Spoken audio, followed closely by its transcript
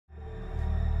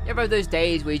Ever those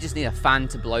days where you just need a fan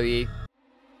to blow you?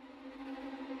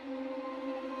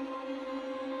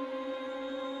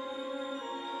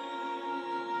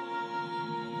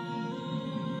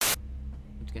 I'm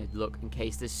just gonna look in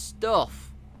case there's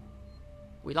stuff.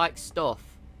 We like stuff.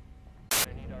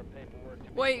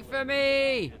 Wait for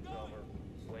me!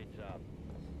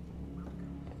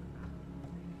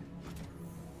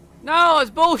 No, it's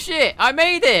bullshit! I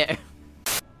made it!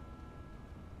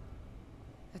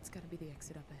 That's gotta be the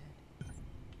exit up ahead.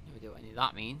 Never do what any of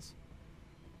that means.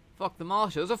 Fuck the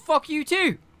marshals, or fuck you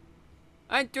too!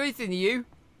 I ain't do anything to you.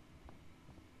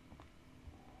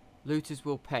 Looters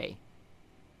will pay.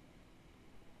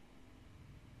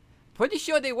 Pretty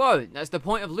sure they won't. That's the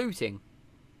point of looting.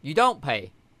 You don't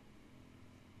pay.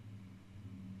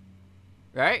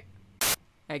 Right?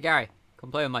 Hey Gary,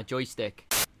 come play with my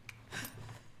joystick.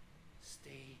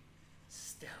 Stay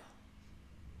still.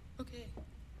 Okay.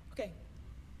 Okay.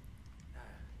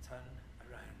 Turn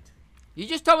around. You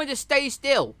just told me to stay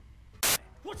still.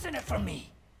 What's in it for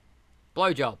me?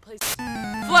 Blowjob.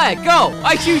 Flare, go!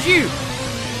 I choose you!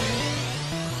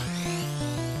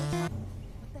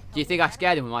 Do you think I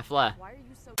scared him with my flare? Why are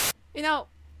you so... You know,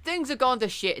 things have gone to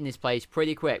shit in this place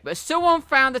pretty quick, but someone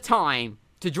found the time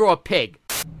to draw a pig.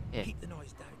 Here. Keep the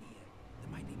noise down here.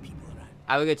 There might be people around.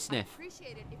 Have a good sniff.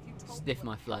 Appreciate it if you told Sniff me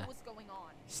my what the flare. hell was going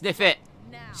on. Sniff it!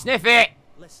 Now. Sniff it!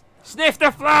 Listen, Sniff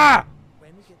the flare!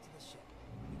 when we get to the ship,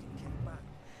 we can kick back.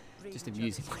 breathe Just each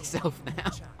amusing other's myself air, now.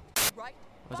 chat. Right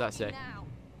What does that say? fucking now.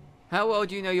 How well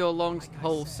do you know your long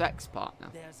haul sex partner?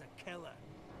 There's a killer.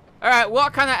 Alright,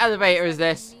 what kind of elevator is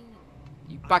this? Mean.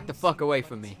 You back the I fuck see away what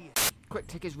from is me. here. Quick,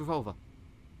 take his revolver.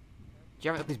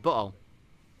 Jam it up his butthole.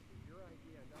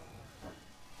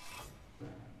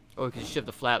 Or we could just shove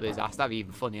the flare up his ass. That'd be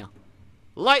even funnier.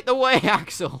 Light the way,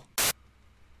 Axel!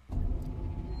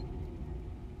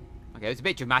 Okay, it's a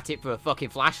bit dramatic for a fucking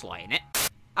flashlight, innit?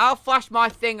 I'll flash my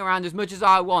thing around as much as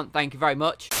I want, thank you very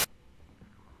much.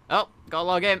 Oh, gotta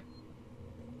log in.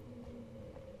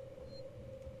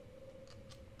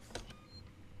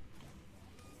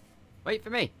 Wait for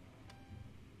me.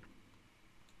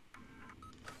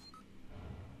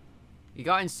 You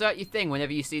gotta insert your thing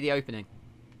whenever you see the opening.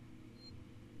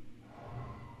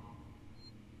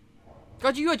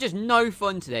 God, you are just no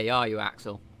fun today, are you,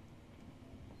 Axel?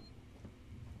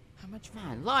 How much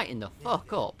Man, lighten the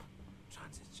fuck up.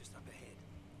 Transit's just up ahead.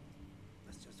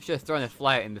 Let's just Should have thrown a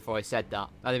flare at him before I said that.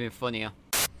 That'd have been funnier.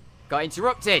 Got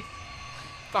interrupted.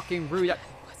 Fucking rude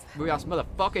ass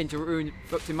motherfucker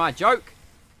interrupting my joke.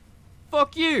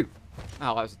 Fuck you.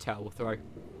 Oh, that was a terrible throw.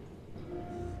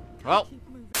 Well.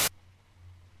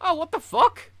 Oh, what the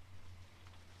fuck?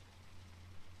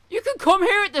 You can come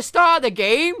here at the start of the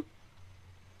game?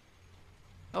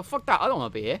 Oh, fuck that. I don't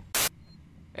want to be here.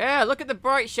 Yeah, look at the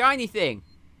bright, shiny thing.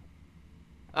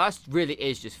 That really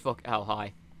is just fuck hell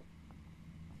high.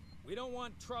 We don't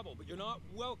want trouble, but you're not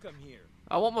welcome here.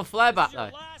 I want my flare back, This is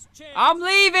your though. last chance. I'm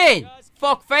leaving! Just keep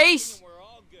Fuck moving face! and we're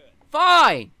all good.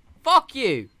 Fine! Fuck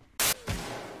you!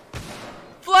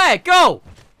 Flare, go!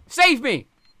 Save me!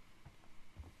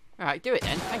 Alright, do it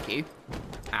then. Thank you.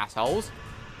 Assholes.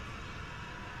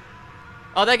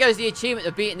 Oh, there goes the achievement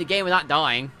of beating the game without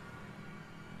dying.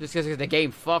 Just because the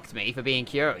game fucked me for being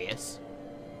curious.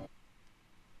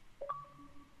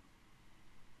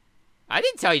 I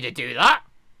didn't tell you to do that!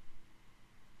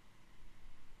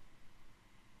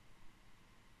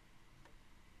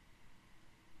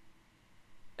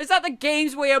 Is that the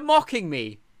game's way of mocking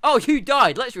me? Oh, you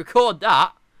died. Let's record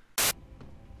that.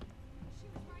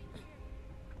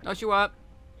 No, she weren't.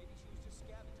 Maybe she was just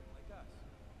scavenging like us.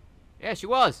 Yeah, she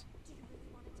was.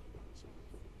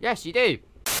 Yes, you do.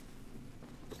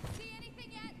 See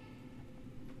anything yet?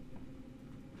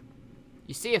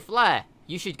 You see a flare.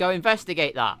 You should go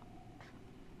investigate that.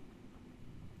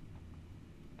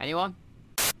 Anyone?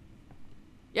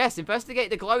 Yes, investigate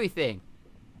the glowy thing.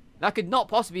 That could not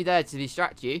possibly be there to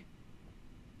distract you.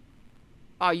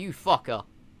 Oh, you fucker.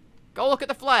 Go look at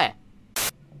the flare.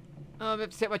 Oh, I'm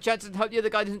going to take my chances and hope the other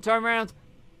guy doesn't turn around.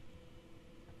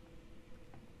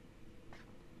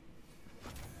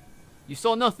 You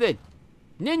saw nothing.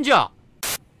 Ninja!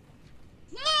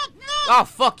 Oh,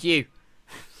 fuck you.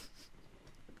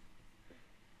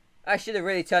 I should have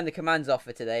really turned the commands off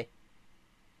for today.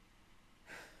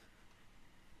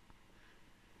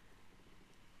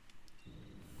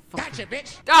 Gotcha,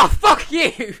 bitch! Oh, fuck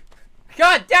you!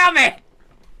 God damn it!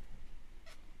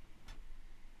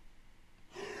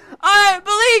 I don't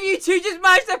believe you two just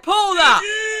managed to pull that!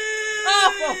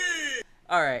 Oh,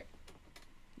 alright.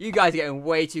 You guys are getting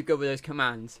way too good with those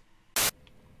commands.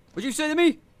 What'd you say to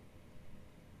me?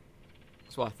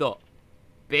 That's what I thought.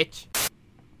 Bitch.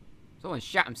 Someone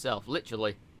shat himself,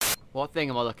 literally. What thing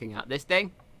am I looking at? This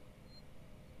thing?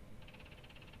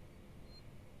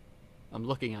 I'm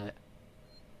looking at it.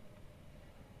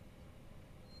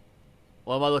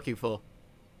 What am I looking for?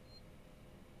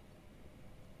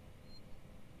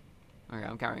 Okay,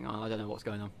 I'm carrying on. I don't know what's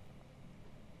going on.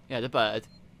 Yeah, the bird.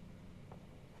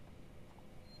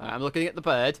 Alright, I'm looking at the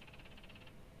bird.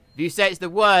 If you say it's the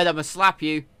word, I'm gonna slap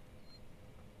you.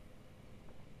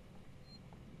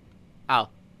 Ow.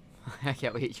 I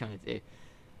get what you're trying to do.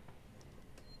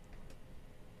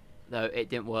 No, it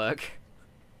didn't work.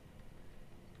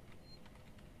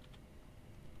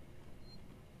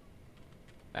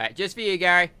 Alright, just for you,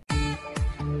 Gary.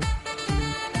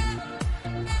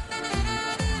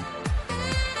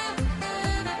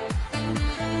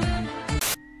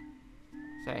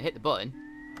 So I hit the button.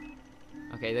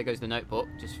 Okay, there goes the notebook,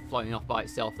 just floating off by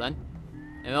itself then.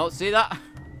 Anyone else see that?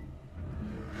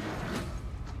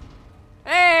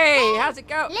 Hey, how's it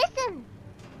go? Listen.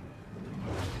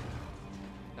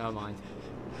 Never mind.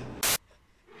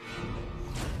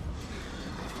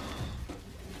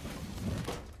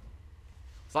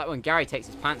 It's like when Gary takes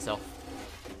his pants off.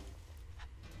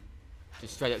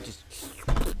 Just straight up, just...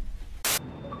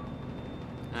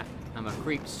 Ah, I'm gonna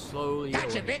creep slowly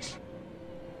Gotcha, away. bitch.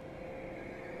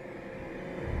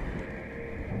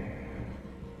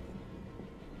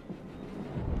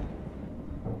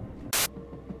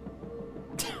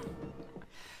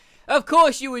 Of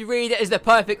course you would read it as the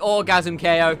perfect orgasm,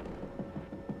 KO.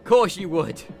 Of course you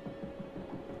would.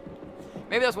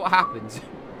 Maybe that's what happens.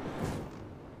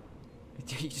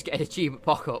 You just get an achievement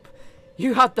pop up.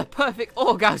 You had the perfect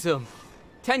orgasm.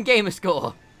 10 gamer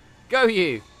score. Go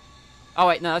you. Oh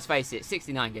wait, no, let's face it.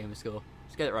 69 gamer score.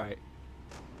 Let's get it right.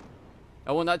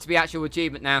 I want that to be actual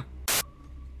achievement now.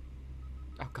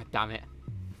 Oh, god damn it.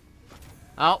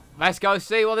 Oh, let's go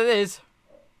see what it is.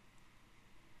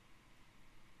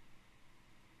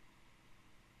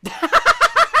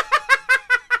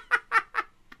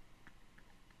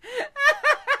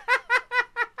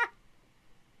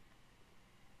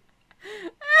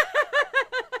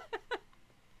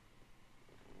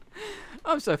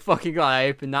 I'm so fucking glad I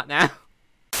opened that now.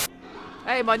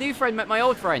 Hey, my new friend met my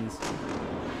old friends.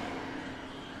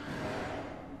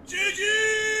 GG!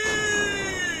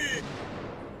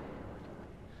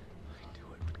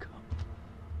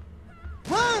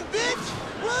 Run,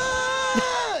 bitch!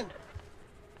 Run!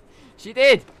 She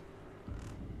did.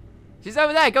 She's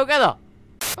over there. Go get her.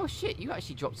 Oh shit! You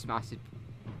actually dropped some acid.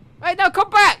 Hey, no, come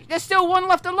back. There's still one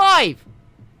left alive.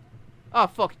 Oh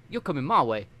fuck! You're coming my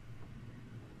way.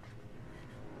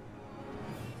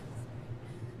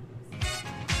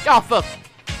 Oh fuck!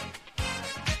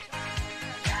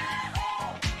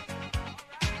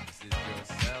 This is your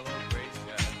celebration.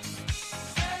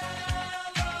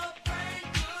 Celebrate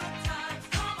good times,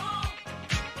 come on.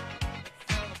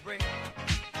 Celebrate.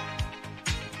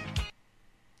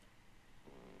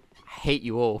 I hate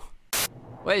you all.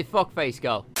 Where did fuckface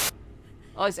go?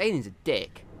 Oh, this alien's a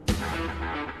dick.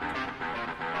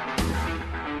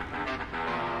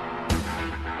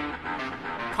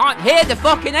 Can't hear the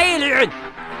fucking alien!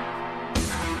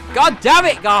 God damn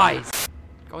it, guys!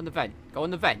 Go on the vent. Go on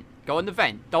the vent. Go on the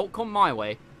vent. Don't come my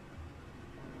way.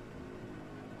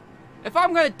 If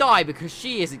I'm gonna die because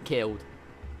she isn't killed.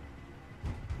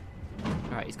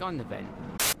 Alright, he's gone in the vent.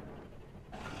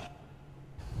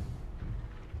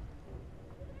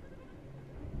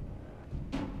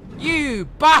 You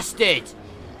bastard!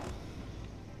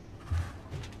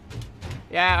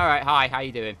 Yeah, alright, hi, how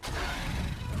you doing?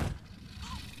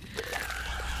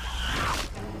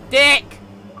 Dick!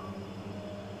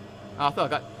 Oh, I thought I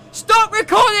got... Stop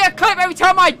recording a clip every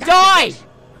time I die! It's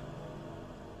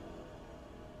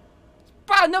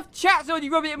bad enough chat's already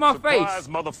rubbing it in my Surprise, face.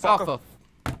 motherfucker.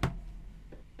 Oh,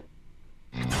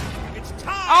 It's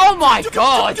time! oh my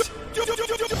god!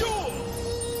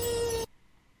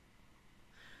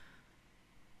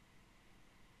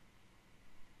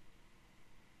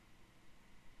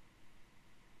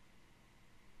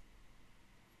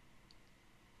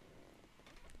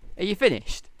 Are you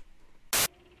finished?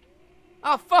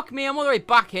 Oh, fuck me, I'm all the way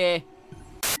back here.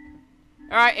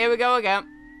 Alright, here we go again.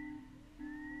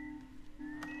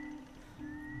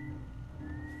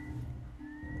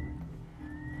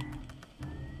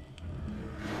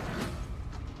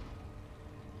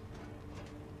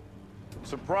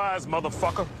 Surprise,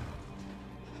 motherfucker.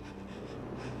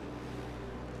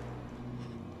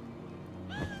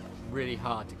 Really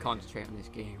hard to concentrate on this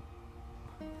game.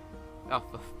 Oh,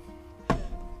 fuck.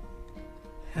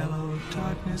 Hello,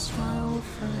 darkness, my old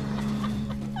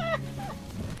friend.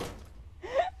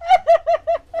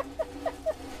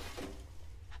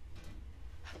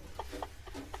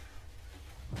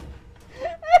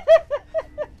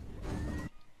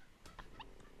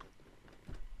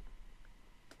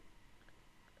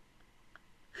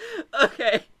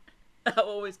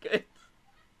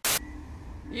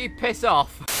 piss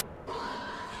off.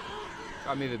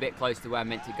 Try to move a bit closer to where I'm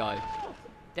meant to go.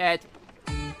 Dead.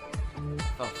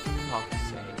 For fuck's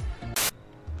sake.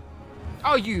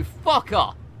 Oh, you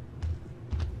fucker!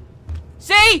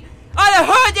 See? I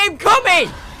heard him coming!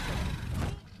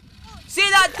 See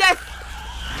that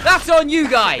death? That's on you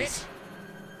guys!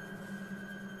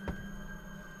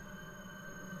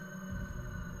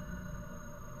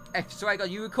 If swear to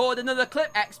God, you record another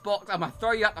clip, Xbox, I'm gonna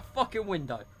throw you out the fucking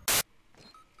window.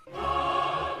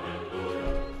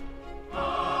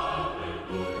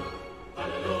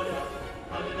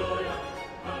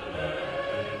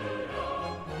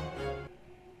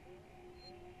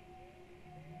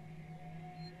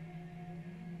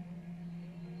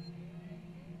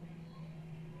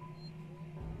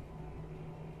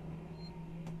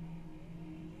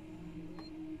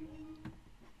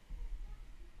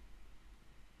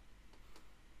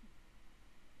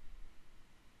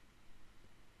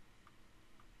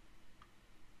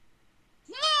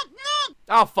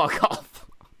 Oh, fuck off.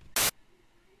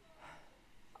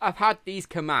 I've had these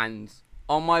commands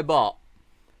on my bot,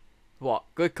 what,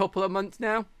 good couple of months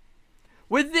now?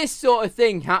 With this sort of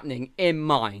thing happening in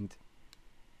mind.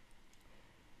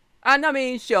 And I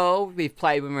mean, sure, we've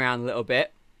played them around a little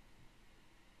bit.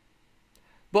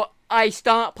 But I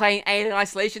start playing Alien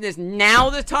Isolation, is now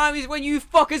the time is when you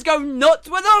fuckers go nuts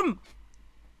with them?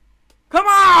 Come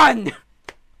on!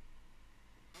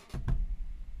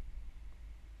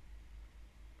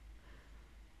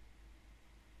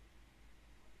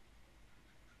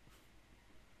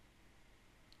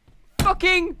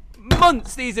 Fucking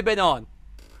months these have been on.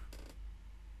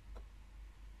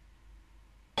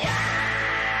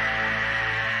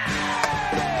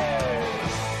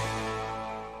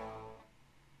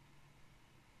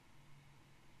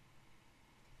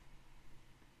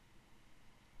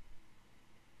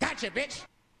 Gotcha, bitch.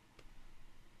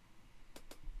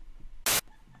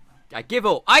 I give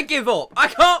up. I give up. I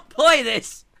can't play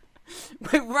this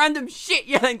with random shit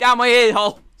yelling down my ear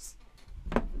holes.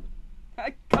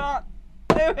 I can't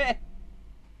do it.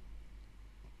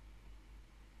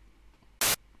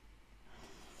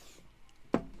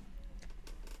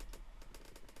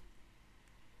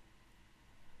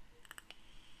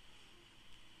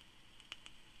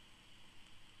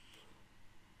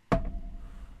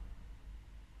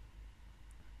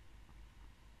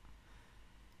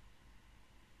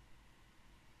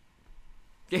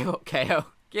 Give up, KO.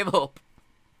 Give up.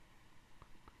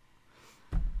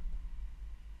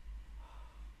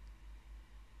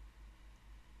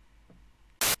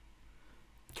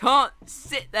 Can't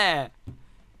sit there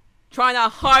trying to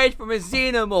hide from a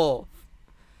xenomorph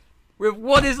with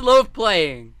What Is Love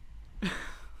playing. Do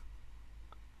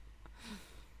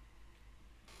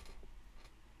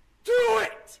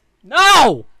it!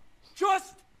 No!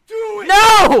 Just do it!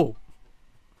 No!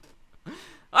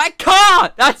 I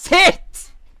can't! That's it!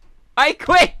 I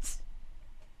quit!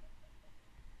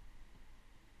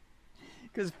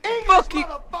 Because fuck you.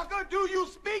 Motherfucker, do you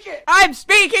speak it? I'm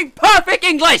speaking perfect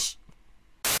English!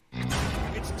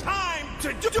 It's time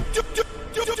to do. Do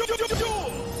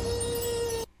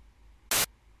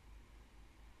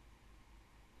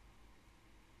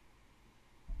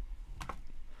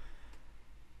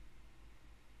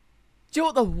you know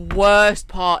what the worst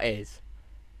part is?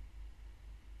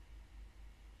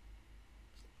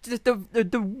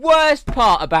 The worst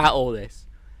part about all this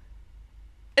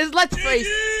is, let's face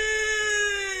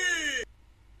it.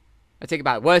 I think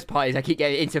about the worst part is I keep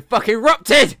getting into fucking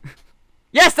erupted.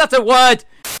 Yes, that's a word.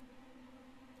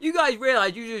 You guys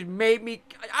realise you just made me.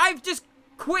 I've just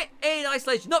quit Alien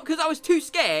Isolation, not because I was too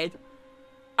scared.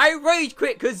 I rage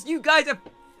quit because you guys are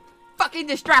fucking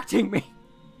distracting me.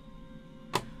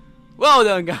 Well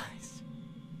done, guys.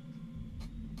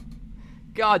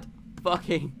 God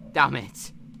fucking damn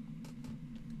it.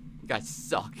 You guys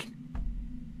suck.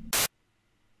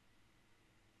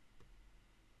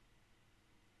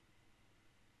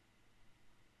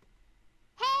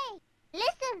 Hey,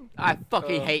 listen. I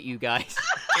fucking hate you guys.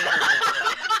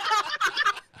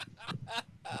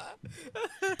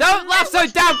 Don't laugh so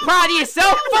damn proud of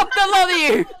yourself. Fuck the lot of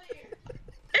you.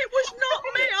 It was not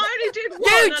me. I only did one.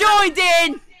 You joined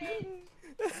in.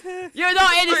 You're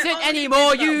not innocent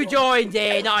anymore. You joined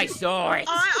in. I saw it.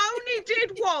 I only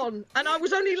did one, and I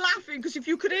was only laughing because if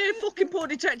you could hear fucking poor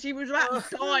detective, he was about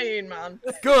dying, man.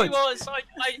 Good. He was.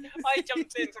 I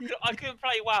jumped in. I couldn't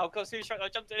play WoW because he was trying. I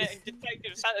jumped in it, and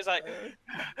Detective Santa's like.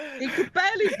 He could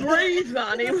barely breathe,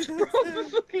 man. He was proper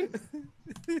fucking.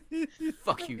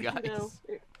 Fuck you guys.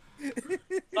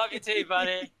 Love you too,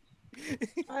 buddy.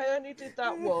 I only did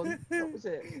that one. That was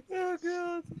it. Oh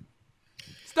god.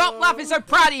 Stop laughing so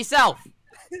proud of yourself.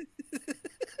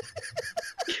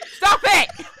 Stop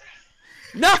it!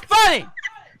 Not funny!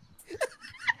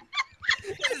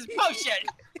 This is bullshit.